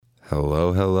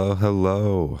Hello, hello,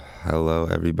 hello. Hello,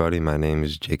 everybody. My name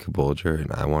is Jacob Bolger,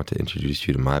 and I want to introduce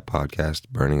you to my podcast,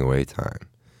 Burning Away Time.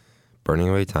 Burning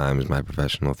Away Time is my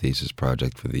professional thesis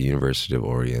project for the University of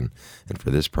Oregon, and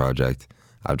for this project,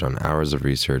 I've done hours of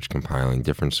research compiling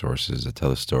different sources that tell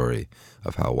the story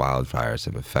of how wildfires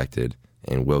have affected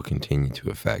and will continue to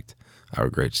affect our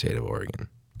great state of Oregon.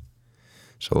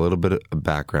 So a little bit of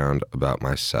background about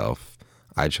myself.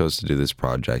 I chose to do this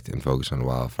project and focus on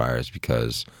wildfires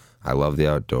because I love the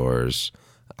outdoors.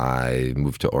 I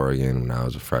moved to Oregon when I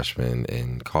was a freshman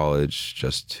in college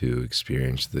just to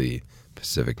experience the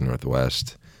Pacific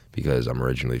Northwest because I'm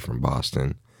originally from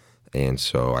Boston. And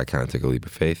so I kind of took a leap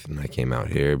of faith and I came out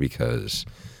here because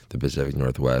the Pacific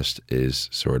Northwest is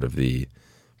sort of the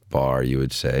bar, you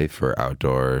would say, for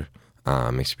outdoor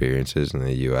experiences in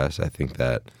the U.S. I think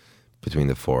that between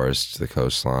the forests, the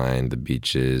coastline, the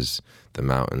beaches, the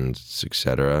mountains,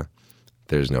 etc.,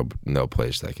 there's no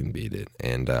place that can beat it.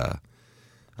 And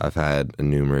I've had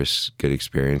numerous good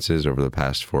experiences over the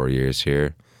past 4 years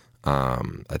here. I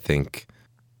think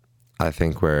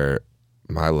where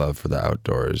my love for the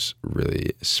outdoors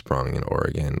really sprung in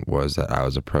Oregon was that I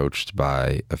was approached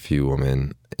by a few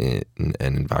women in an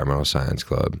environmental science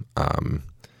club,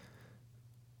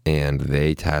 and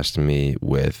they tasked me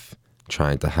with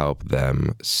trying to help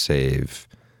them save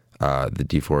the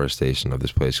deforestation of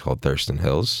this place called Thurston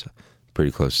Hills, pretty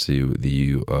close to the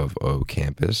U of O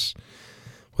campus.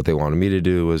 What they wanted me to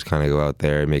do was kind of go out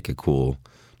there and make a cool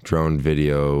drone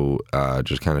video,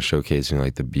 just kind of showcasing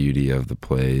like the beauty of the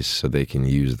place so they can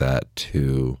use that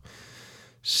to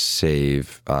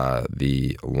save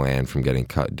the land from getting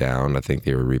cut down. I think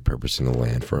they were repurposing the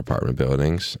land for apartment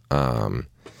buildings. And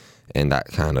that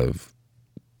kind of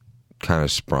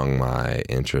sprung my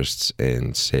interests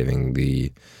in saving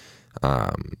the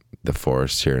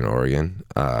forests here in Oregon.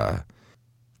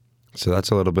 So that's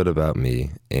a little bit about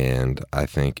me, and I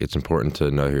think it's important to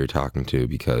know who you're talking to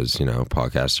because,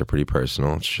 podcasts are pretty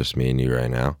personal. It's just me and you right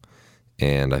now,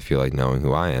 and I feel like knowing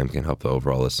who I am can help the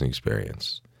overall listening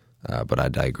experience. But I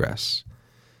digress.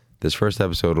 This first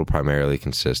episode will primarily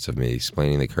consist of me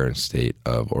explaining the current state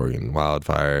of Oregon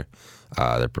wildfire,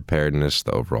 their preparedness,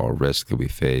 the overall risk that we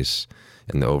face,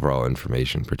 and the overall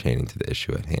information pertaining to the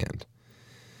issue at hand.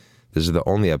 This is the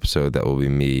only episode that will be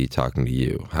me talking to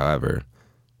you. However,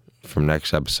 from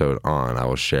next episode on, I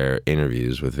will share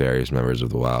interviews with various members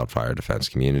of the wildfire defense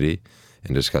community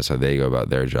and discuss how they go about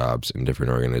their jobs in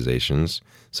different organizations,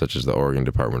 such as the Oregon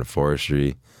Department of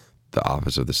Forestry, the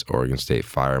Office of the Oregon State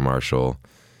Fire Marshal,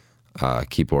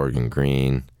 Keep Oregon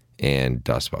Green, and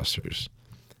Dustbusters.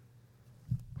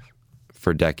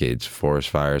 For decades, forest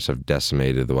fires have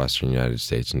decimated the western United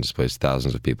States and displaced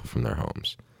thousands of people from their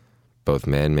homes. Both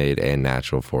man-made and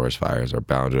natural forest fires are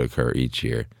bound to occur each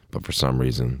year, but for some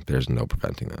reason, there's no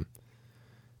preventing them.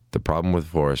 The problem with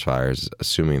forest fires,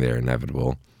 assuming they are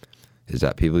inevitable, is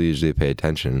that people usually pay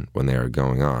attention when they are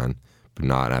going on, but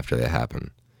not after they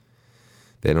happen.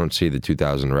 They don't see the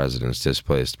 2,000 residents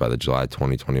displaced by the July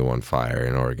 2021 fire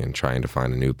in Oregon trying to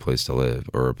find a new place to live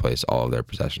or replace all of their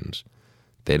possessions.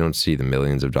 They don't see the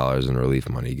millions of dollars in relief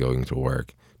money going to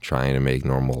work, trying to make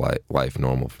normal life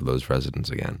normal for those residents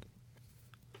again.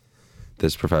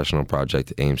 This professional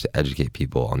project aims to educate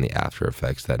people on the after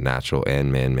effects that natural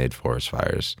and man-made forest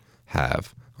fires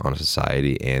have on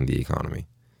society and the economy.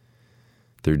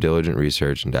 Through diligent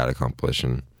research and data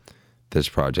compilation, this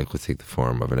project will take the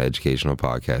form of an educational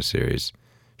podcast series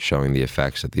showing the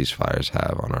effects that these fires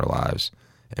have on our lives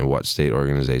and what state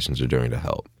organizations are doing to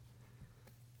help.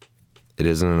 It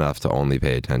isn't enough to only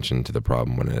pay attention to the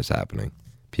problem when it is happening.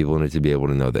 People need to be able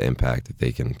to know the impact that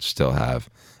they can still have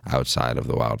outside of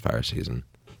the wildfire season.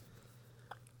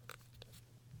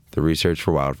 The research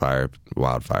for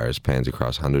wildfires spans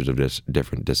across hundreds of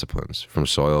different disciplines, from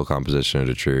soil composition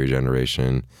to tree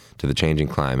regeneration to the changing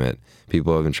climate.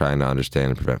 People have been trying to understand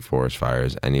and prevent forest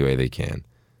fires any way they can.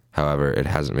 However, it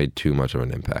hasn't made too much of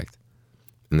an impact.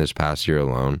 In this past year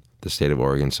alone, the state of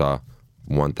Oregon saw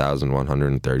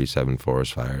 1,137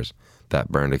 forest fires that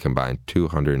burned a combined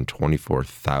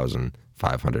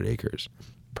 224,500 acres,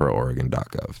 per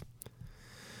Oregon.gov.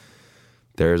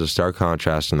 There is a stark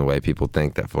contrast in the way people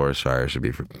think that forest fires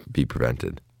should be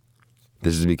prevented.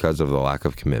 This is because of the lack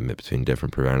of commitment between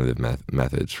different preventative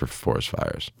methods for forest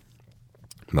fires.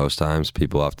 Most times,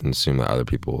 people often assume that other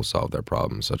people will solve their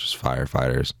problems, such as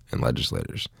firefighters and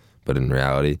legislators. But in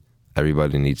reality,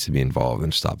 everybody needs to be involved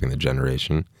in stopping the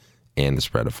generation and the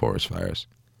spread of forest fires.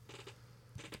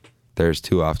 There is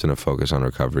too often a focus on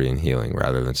recovery and healing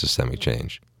rather than systemic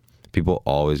change. People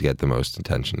always get the most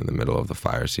attention in the middle of the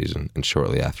fire season and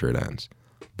shortly after it ends,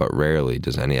 but rarely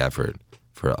does any effort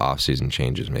for off-season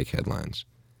changes make headlines.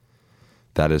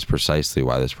 That is precisely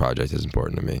why this project is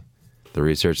important to me. The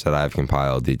research that I have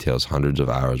compiled details hundreds of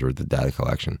hours worth of data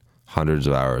collection, hundreds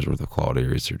of hours worth of quality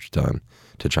research done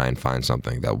to try and find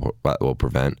something that will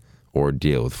prevent or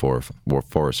deal with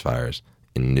forest fires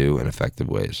in new and effective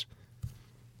ways.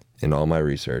 In all my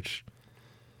research,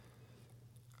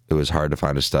 it was hard to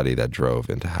find a study that drove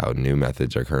into how new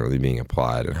methods are currently being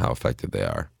applied and how effective they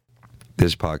are.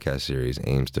 This podcast series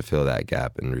aims to fill that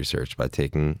gap in research by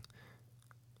talking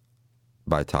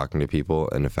to people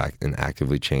and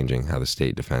actively changing how the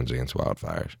state defends against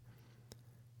wildfires.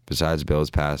 Besides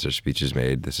bills passed or speeches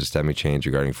made, the systemic change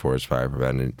regarding forest fire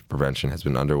prevention has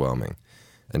been underwhelming,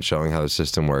 and showing how the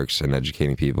system works and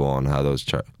educating people on how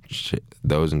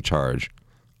those in charge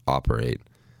operate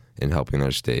in helping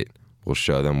their state will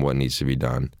show them what needs to be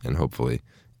done and hopefully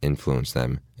influence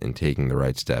them in taking the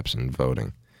right steps in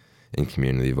voting, in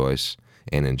community voice,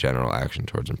 and in general action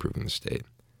towards improving the state.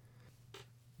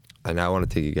 I now want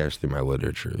to take you guys through my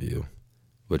literature review,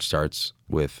 which starts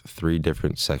with 3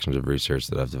 different sections of research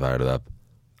that I've divided up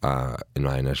in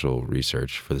my initial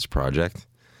research for this project.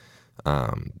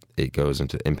 It goes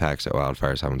into impacts that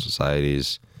wildfires have on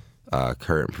societies,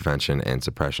 current prevention and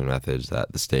suppression methods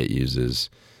that the state uses,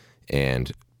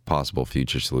 and possible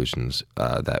future solutions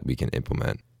that we can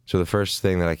implement. So the first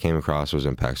thing that I came across was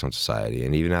impacts on society.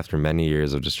 And even after many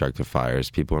years of destructive fires,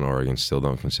 people in Oregon still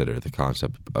don't consider the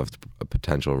concept of a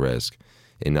potential risk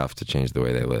enough to change the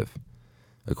way they live.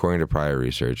 According to prior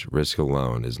research, risk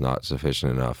alone is not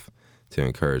sufficient enough to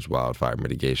encourage wildfire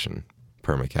mitigation,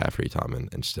 per McCaffrey,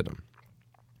 Tommen, and Stidham,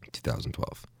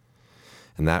 2012.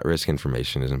 And that risk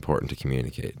information is important to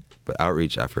communicate, but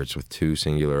outreach efforts with too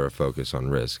singular a focus on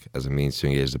risk as a means to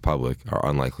engage the public are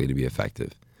unlikely to be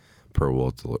effective, per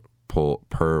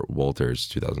Wolters,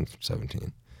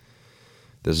 2017.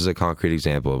 This is a concrete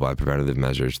example of why preventative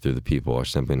measures through the people are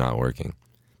simply not working.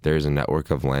 There is a network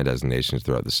of land designations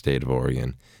throughout the state of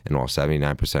Oregon, and while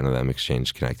 79% of them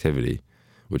exchange connectivity,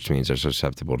 which means they're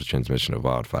susceptible to transmission of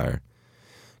wildfire,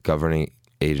 governing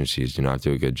agencies do not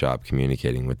do a good job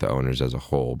communicating with the owners as a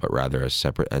whole, but rather as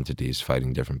separate entities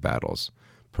fighting different battles,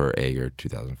 per Ager,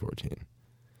 2014.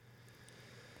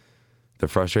 The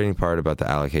frustrating part about the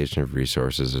allocation of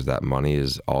resources is that money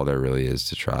is all there really is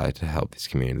to try to help these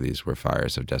communities where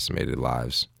fires have decimated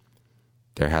lives.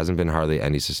 There hasn't been hardly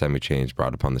any systemic change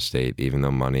brought upon the state, even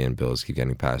though money and bills keep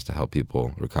getting passed to help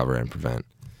people recover and prevent.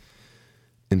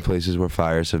 In places where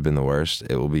fires have been the worst,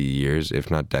 it will be years, if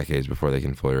not decades, before they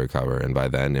can fully recover, and by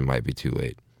then it might be too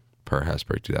late, per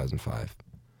Hesberg, 2005.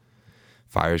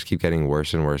 Fires keep getting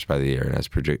worse and worse by the year, and as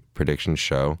predictions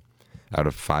show, out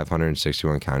of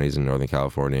 561 counties in Northern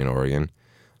California and Oregon,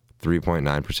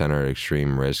 3.9% are at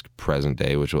extreme risk present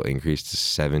day, which will increase to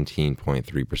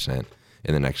 17.3%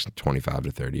 in the next 25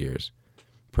 to 30 years,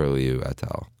 per Liu et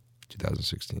al.,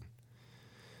 2016.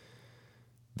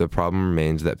 The problem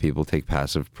remains that people take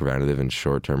passive, preventative, and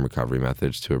short-term recovery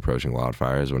methods to approaching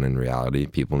wildfires when in reality,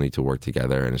 people need to work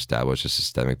together and establish a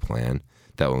systemic plan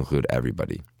that will include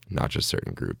everybody, not just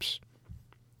certain groups.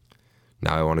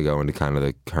 Now I want to go into kind of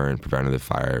the current preventative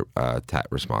fire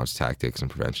response tactics and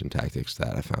prevention tactics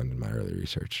that I found in my early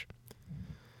research.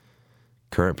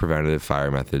 Current preventative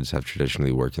fire methods have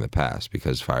traditionally worked in the past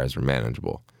because fires were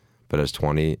manageable, but as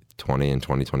 2020 and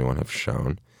 2021 have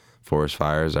shown, forest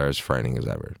fires are as frightening as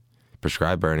ever.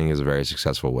 Prescribed burning is a very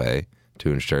successful way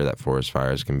to ensure that forest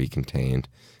fires can be contained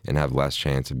and have less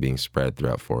chance of being spread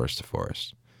throughout forest to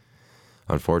forest.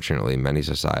 Unfortunately, many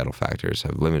societal factors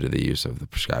have limited the use of the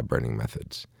prescribed burning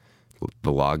methods.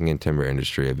 The logging and timber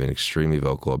industry have been extremely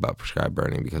vocal about prescribed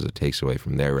burning because it takes away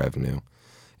from their revenue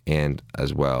and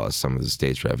as well as some of the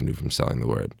state's revenue from selling the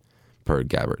wood, per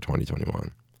Gabbert,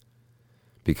 2021.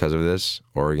 Because of this,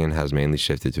 Oregon has mainly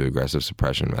shifted to aggressive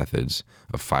suppression methods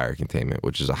of fire containment,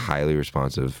 which is a highly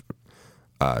responsive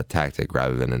tactic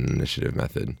rather than an initiative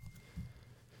method,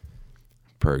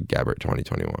 per Gabbert,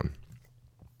 2021.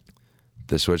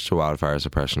 The switch to wildfire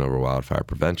suppression over wildfire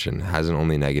prevention hasn't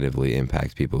only negatively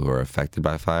impacted people who are affected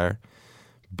by fire,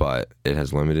 but it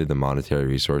has limited the monetary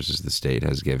resources the state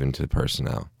has given to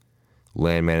personnel.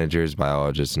 Land managers,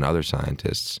 biologists, and other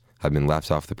scientists have been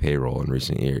left off the payroll in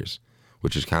recent years,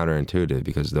 which is counterintuitive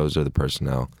because those are the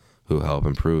personnel who help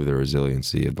improve the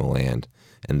resiliency of the land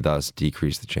and thus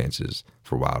decrease the chances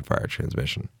for wildfire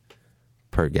transmission,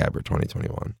 per Gabbert,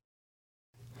 2021.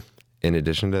 In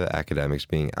addition to the academics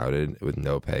being outed with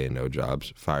no pay and no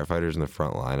jobs, firefighters in the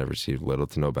front line have received little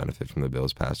to no benefit from the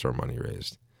bills passed or money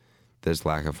raised. This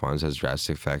lack of funds has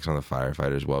drastic effects on the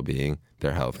firefighters' well-being,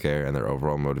 their health care, and their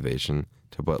overall motivation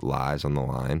to put lives on the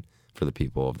line for the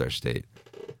people of their state,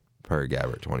 per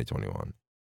Gabbert, 2021.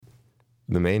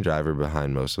 The main driver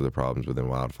behind most of the problems within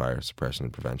wildfire suppression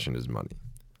and prevention is money.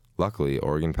 Luckily,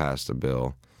 Oregon passed a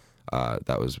bill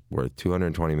that was worth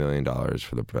 $220 million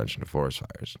for the prevention of forest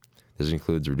fires. This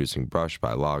includes reducing brush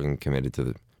by logging committed to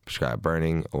the prescribed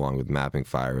burning, along with mapping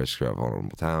fire risk throughout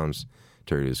vulnerable towns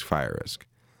to reduce fire risk,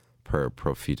 per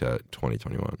Profita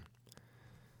 2021.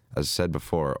 As said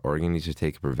before, Oregon needs to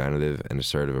take a preventative and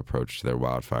assertive approach to their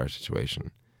wildfire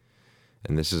situation.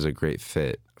 And this is a great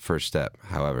first step.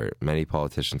 However, many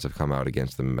politicians have come out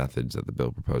against the methods that the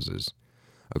bill proposes.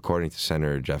 According to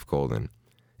Senator Jeff Golden,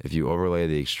 if you overlay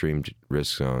the extreme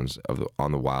risk zones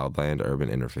on the wildland-urban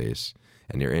interface,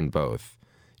 and you're in both,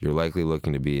 you're likely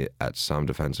looking to be at some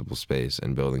defensible space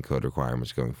and building code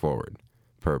requirements going forward,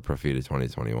 per Profita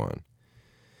 2021.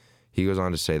 He goes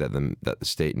on to say that the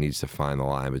state needs to find the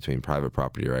line between private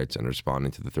property rights and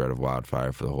responding to the threat of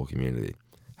wildfire for the whole community.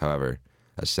 However,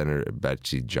 as Senator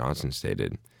Betsy Johnson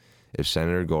stated, if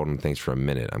Senator Golden thinks for a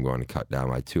minute I'm going to cut down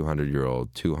my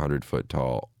 200-year-old,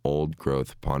 200-foot-tall,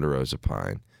 old-growth ponderosa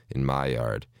pine in my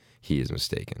yard, he is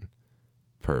mistaken,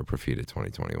 per Profita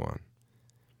 2021.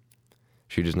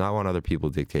 She does not want other people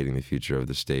dictating the future of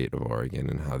the state of Oregon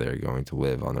and how they are going to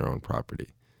live on their own property.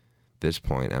 This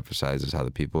point emphasizes how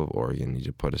the people of Oregon need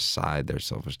to put aside their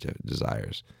selfish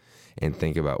desires and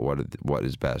think about what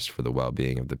is best for the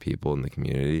well-being of the people in the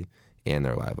community and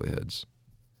their livelihoods.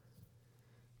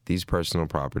 These personal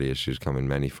property issues come in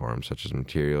many forms, such as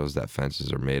materials that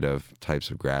fences are made of,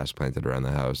 types of grass planted around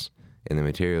the house, and the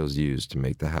materials used to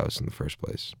make the house in the first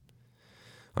place.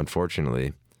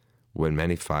 Unfortunately, when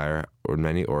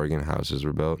many Oregon houses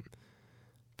were built,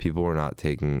 people were not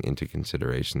taking into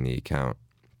consideration the account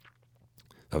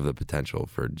of the potential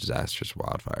for disastrous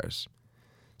wildfires.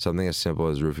 Something as simple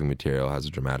as roofing material has a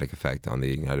dramatic effect on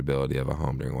the ignitability of a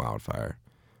home during wildfire,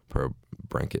 per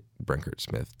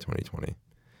Brenkert-Smith 2020.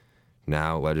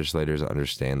 Now, legislators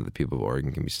understand that the people of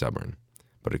Oregon can be stubborn,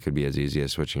 but it could be as easy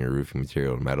as switching your roofing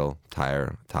material to metal,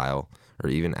 tile, or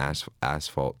even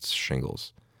asphalt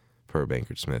shingles, per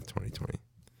Brenkert-Smith 2020.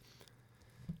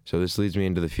 So this leads me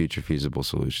into the future feasible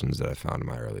solutions that I found in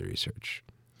my early research.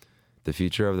 The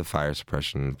future of the fire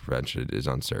suppression and prevention is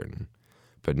uncertain,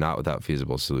 but not without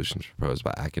feasible solutions proposed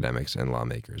by academics and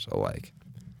lawmakers alike.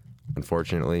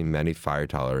 Unfortunately, many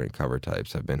fire-tolerant cover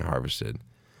types have been harvested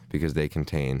because they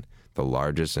contain the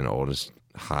largest and oldest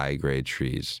high-grade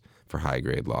trees for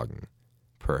high-grade logging,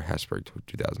 per Hesberg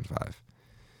 2005.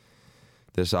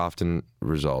 This often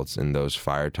results in those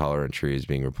fire-tolerant trees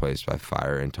being replaced by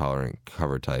fire-intolerant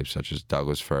cover types such as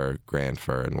Douglas fir, grand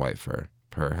fir, and white fir,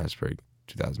 per Hesberg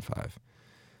 2005.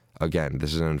 Again,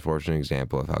 this is an unfortunate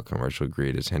example of how commercial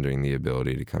greed is hindering the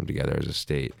ability to come together as a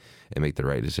state and make the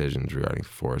right decisions regarding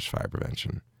forest fire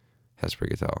prevention.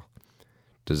 Hesberg et al.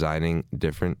 Designing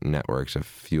different networks of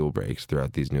fuel breaks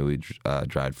throughout these newly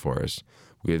dried forests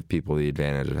will give people the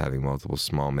advantage of having multiple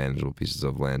small manageable pieces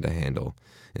of land to handle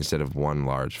instead of one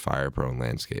large fire-prone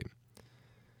landscape.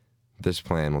 This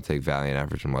plan will take valiant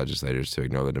efforts from legislators to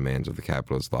ignore the demands of the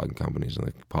capitalist logging companies and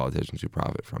the politicians who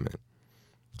profit from it.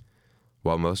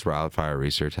 While most wildfire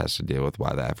research has to deal with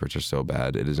why the efforts are so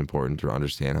bad, it is important to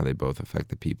understand how they both affect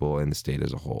the people and the state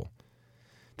as a whole.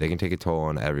 They can take a toll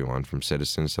on everyone, from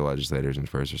citizens to legislators and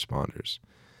first responders.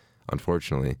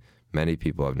 Unfortunately, many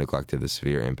people have neglected the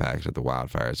severe impacts that the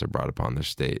wildfires have brought upon their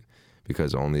state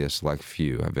because only a select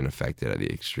few have been affected at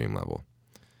the extreme level.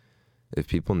 If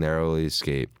people narrowly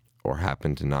escape or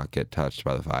happen to not get touched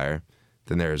by the fire,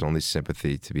 then there is only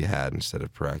sympathy to be had instead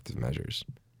of proactive measures.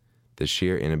 The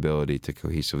sheer inability to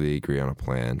cohesively agree on a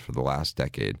plan for the last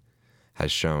decade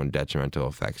has shown detrimental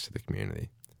effects to the community.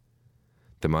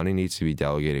 The money needs to be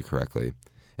delegated correctly,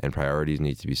 and priorities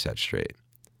need to be set straight.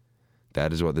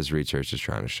 That is what this research is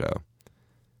trying to show.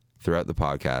 Throughout the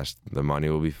podcast, the money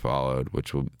will be followed,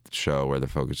 which will show where the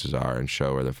focuses are and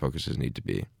show where the focuses need to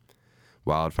be.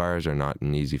 Wildfires are not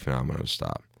an easy phenomenon to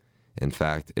stop. In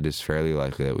fact, it is fairly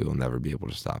likely that we will never be able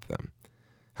to stop them.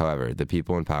 However, the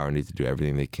people in power need to do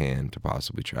everything they can to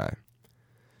possibly try.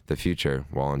 The future,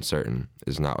 while uncertain,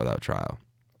 is not without trial.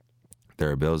 There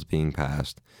are bills being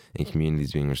passed and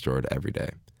communities being restored every day.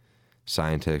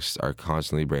 Scientists are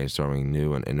constantly brainstorming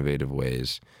new and innovative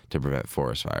ways to prevent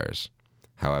forest fires.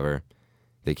 However,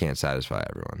 they can't satisfy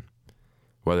everyone.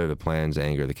 Whether the plans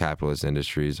anger the capitalist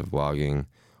industries of logging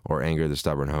or anger the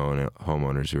stubborn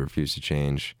homeowners who refuse to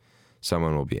change,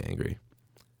 someone will be angry.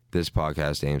 This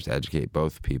podcast aims to educate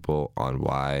both people on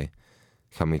why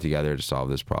coming together to solve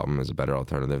this problem is a better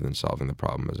alternative than solving the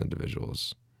problem as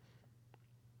individuals.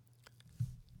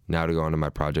 Now to go on to my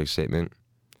project statement.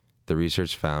 The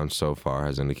research found so far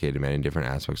has indicated many different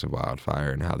aspects of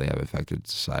wildfire and how they have affected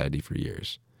society for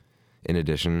years. In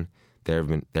addition, There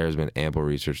has been ample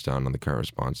research done on the current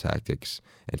response tactics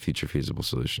and future feasible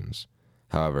solutions.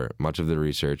 However, much of the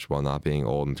research, while not being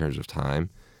old in terms of time,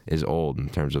 is old in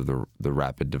terms of the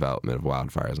rapid development of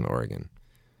wildfires in Oregon.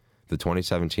 The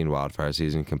 2017 wildfire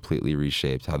season completely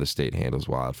reshaped how the state handles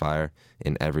wildfire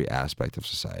in every aspect of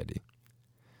society.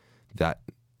 That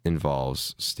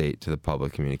involves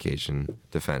state-to-the-public communication,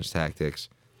 defense tactics,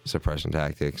 suppression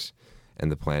tactics,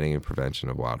 and the planning and prevention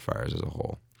of wildfires as a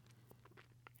whole.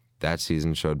 That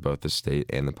season showed both the state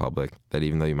and the public that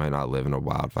even though you might not live in a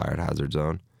wildfire hazard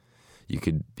zone, you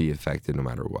could be affected no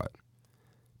matter what.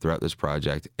 Throughout this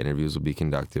project, interviews will be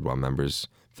conducted while members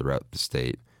throughout the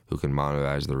state who can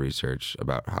monetize the research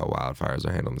about how wildfires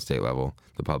are handled on the state level,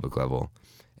 the public level,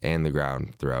 and the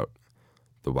ground throughout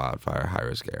the wildfire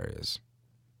high-risk areas.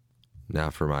 Now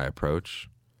for my approach.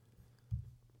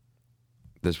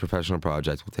 This professional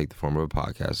project will take the form of a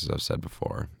podcast, as I've said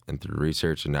before, and through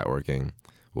research and networking,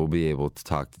 we'll be able to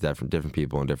talk to different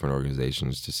people in different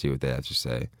organizations to see what they have to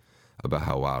say about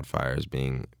how wildfire is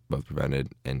being both prevented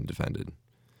and defended.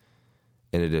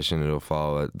 In addition, it will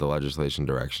follow the legislation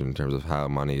direction in terms of how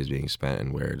money is being spent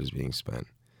and where it is being spent.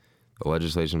 The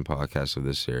legislation podcast of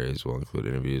this series will include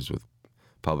interviews with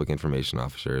public information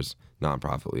officers,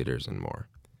 nonprofit leaders, and more.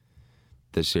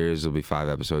 This series will be 5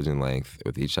 episodes in length,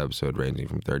 with each episode ranging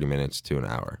from 30 minutes to an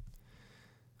hour.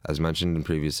 As mentioned in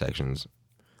previous sections,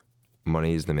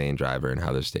 money is the main driver in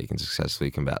how the state can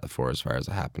successfully combat the forest fires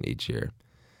that happen each year.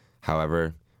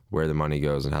 However, where the money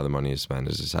goes and how the money is spent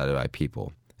is decided by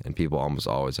people, and people almost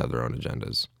always have their own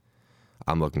agendas.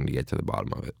 I'm looking to get to the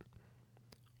bottom of it.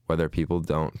 Whether people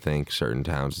don't think certain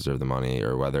towns deserve the money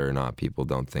or whether or not people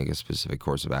don't think a specific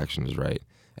course of action is right,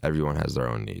 everyone has their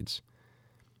own needs.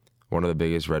 One of the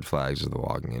biggest red flags is the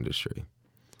logging industry.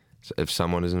 So if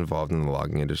someone is involved in the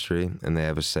logging industry and they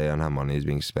have a say on how money is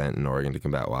being spent in Oregon to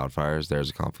combat wildfires, there's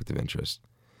a conflict of interest.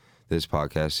 This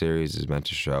podcast series is meant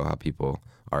to show how people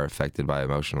are affected by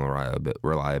emotional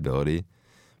reliability,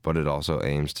 but it also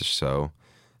aims to show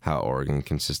how Oregon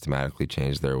can systematically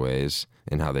change their ways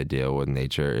and how they deal with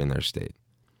nature in their state.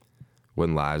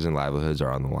 When lives and livelihoods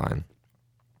are on the line,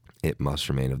 it must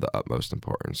remain of the utmost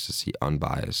importance to see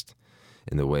unbiased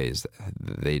in the ways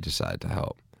that they decide to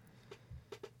help.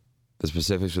 The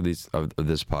specifics of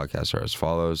this podcast are as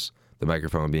follows. The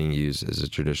microphone being used is a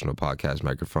traditional podcast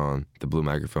microphone, the Blue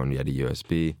Microphone Yeti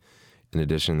USB. In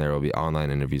addition, there will be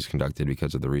online interviews conducted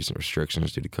because of the recent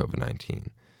restrictions due to COVID-19.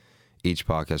 Each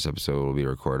podcast episode will be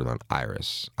recorded on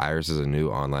Iris. Iris is a new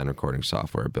online recording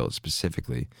software built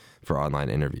specifically for online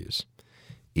interviews.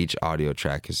 Each audio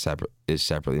track is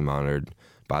separately monitored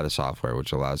by the software,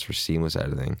 which allows for seamless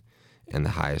editing and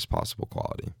the highest possible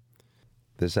quality.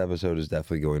 This episode is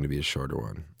definitely going to be a shorter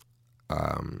one.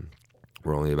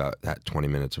 We're only about at 20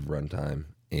 minutes of runtime,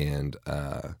 and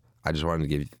I just wanted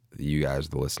to give you guys,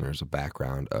 the listeners, a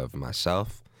background of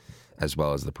myself, as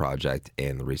well as the project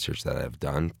and the research that I've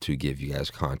done to give you guys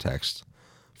context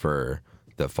for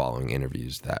the following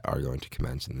interviews that are going to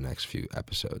commence in the next few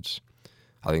episodes.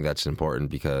 I think that's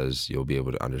important because you'll be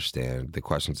able to understand the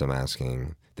questions I'm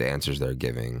asking, the answers they're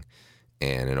giving,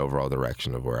 and an overall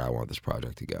direction of where I want this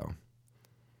project to go.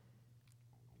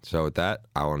 So with that,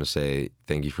 I want to say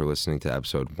thank you for listening to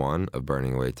episode 1 of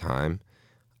Burning Away Time.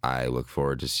 I look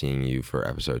forward to seeing you for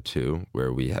episode 2,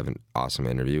 where we have an awesome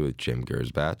interview with Jim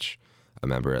Gersbach, a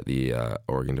member at the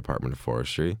Oregon Department of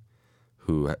Forestry,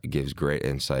 who gives great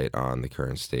insight on the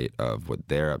current state of what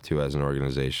they're up to as an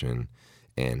organization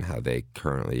and how they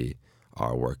currently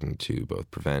are working to both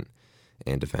prevent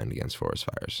and defend against forest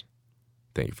fires.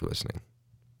 Thank you for listening.